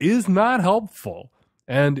is not helpful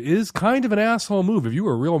and is kind of an asshole move. If you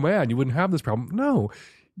were a real man, you wouldn't have this problem. No.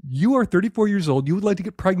 You are 34 years old. You would like to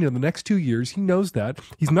get pregnant in the next 2 years. He knows that.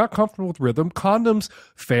 He's not comfortable with rhythm. Condoms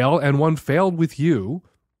fail, and one failed with you.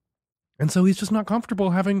 And so he's just not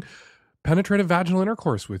comfortable having penetrative vaginal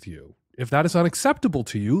intercourse with you. If that is unacceptable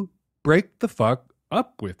to you, break the fuck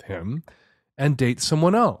up with him and date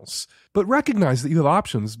someone else. But recognize that you have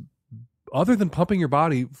options other than pumping your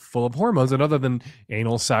body full of hormones and other than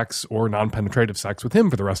anal sex or non-penetrative sex with him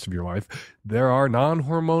for the rest of your life. There are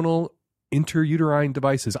non-hormonal intrauterine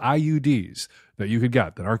devices, IUDs, that you could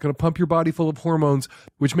get that aren't going to pump your body full of hormones,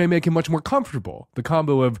 which may make him much more comfortable. The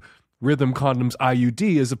combo of rhythm condoms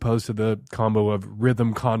IUD as opposed to the combo of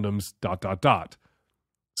rhythm condoms ...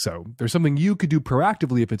 So there's something you could do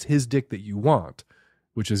proactively if it's his dick that you want,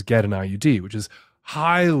 which is get an IUD, which is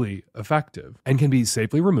highly effective and can be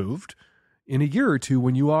safely removed in a year or two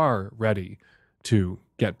when you are ready to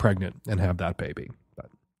get pregnant and have that baby. But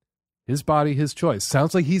his body, his choice.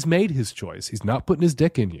 Sounds like he's made his choice. He's not putting his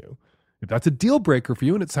dick in you. If that's a deal breaker for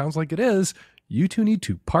you, and it sounds like it is, you two need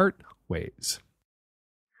to part ways.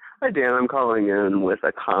 Hi, Dan. I'm calling in with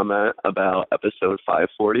a comment about episode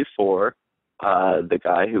 544. The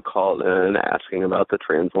guy who called in asking about the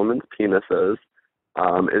trans women's penises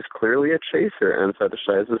is clearly a chaser and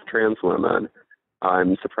fetishizes trans women.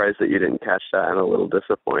 I'm surprised that you didn't catch that and a little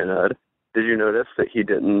disappointed. Did you notice that he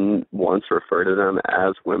didn't once refer to them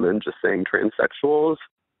as women, just saying transsexuals,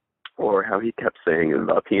 or how he kept saying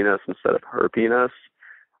the penis instead of her penis?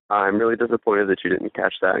 I'm really disappointed that you didn't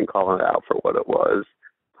catch that and call it out for what it was.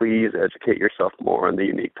 Please educate yourself more on the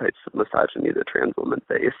unique types of misogyny that trans women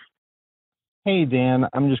face. Hey, Dan,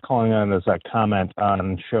 I'm just calling on as a comment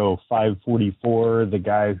on show 544, the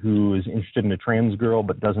guy who is interested in a trans girl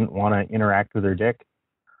but doesn't want to interact with her dick.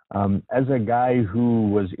 As a guy who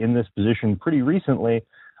was in this position pretty recently,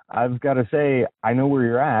 I've got to say, I know where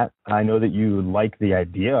you're at. I know that you like the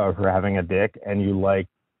idea of her having a dick, and you like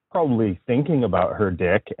probably thinking about her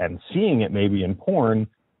dick and seeing it maybe in porn,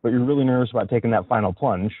 but you're really nervous about taking that final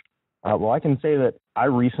plunge. Well, I can say that I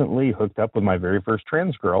recently hooked up with my very first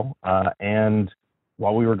trans girl, and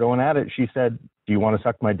while we were going at it, she said, "Do you want to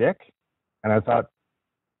suck my dick?" And I thought,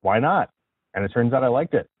 why not? And it turns out I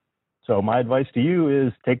liked it. So my advice to you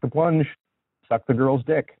is take the plunge, suck the girl's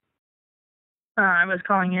dick. I was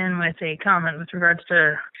calling in with a comment with regards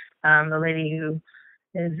to the lady who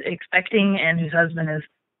is expecting and whose husband is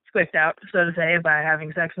squicked out, so to say, by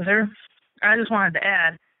having sex with her. I just wanted to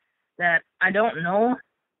add that I don't know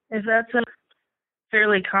if that's a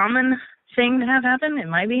fairly common thing to have happen. It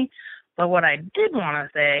might be. But what I did want to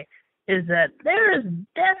say is that there is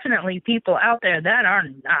definitely people out there that are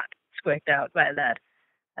not squicked out by that.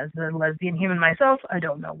 As a lesbian human myself, I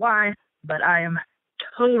don't know why, but I am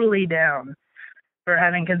totally down for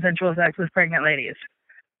having consensual sex with pregnant ladies,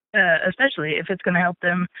 especially if it's going to help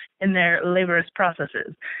them in their laborious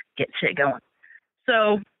processes get shit going.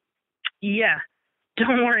 So, yeah,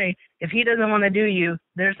 don't worry. If he doesn't want to do you,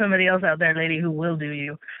 there's somebody else out there, lady, who will do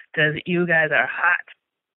you, because you guys are hot.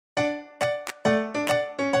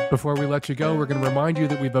 Before we let you go, we're going to remind you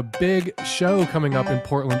that we have a big show coming up in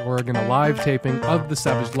Portland, Oregon, a live taping of the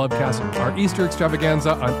Savage Lovecast, our Easter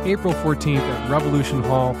extravaganza on April 14th at Revolution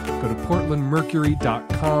Hall. Go to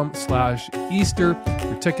portlandmercury.com/Easter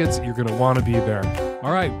for tickets. You're going to want to be there.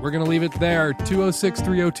 All right, we're going to leave it there.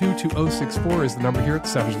 206-302-2064 is the number here at the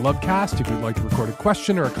Savage Lovecast. If you'd like to record a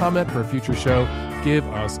question or a comment for a future show, give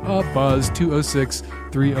us a buzz,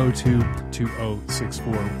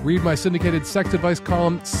 206-302-2064. Read my syndicated sex advice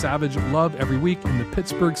column, Savage Love, every week in the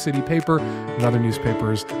Pittsburgh City Paper and other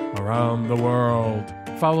newspapers around the world.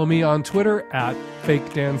 Follow me on Twitter at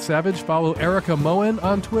Fake Dan Savage. Follow Erica Moen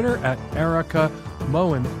on Twitter at Erica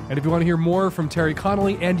Moen. And if you want to hear more from Terri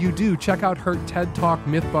Conley, and you do, check out her TED Talk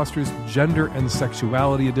Mythbusters Gender and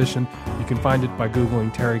Sexuality Edition. You can find it by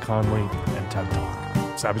Googling Terri Conley and TED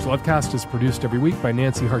Talk. Savage Lovecast is produced every week by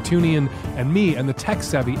Nancy Hartunian and me and the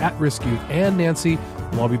tech-savvy at-risk youth and Nancy.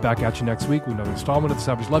 We'll all be back at you next week with another installment of the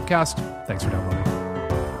Savage Lovecast. Thanks for downloading.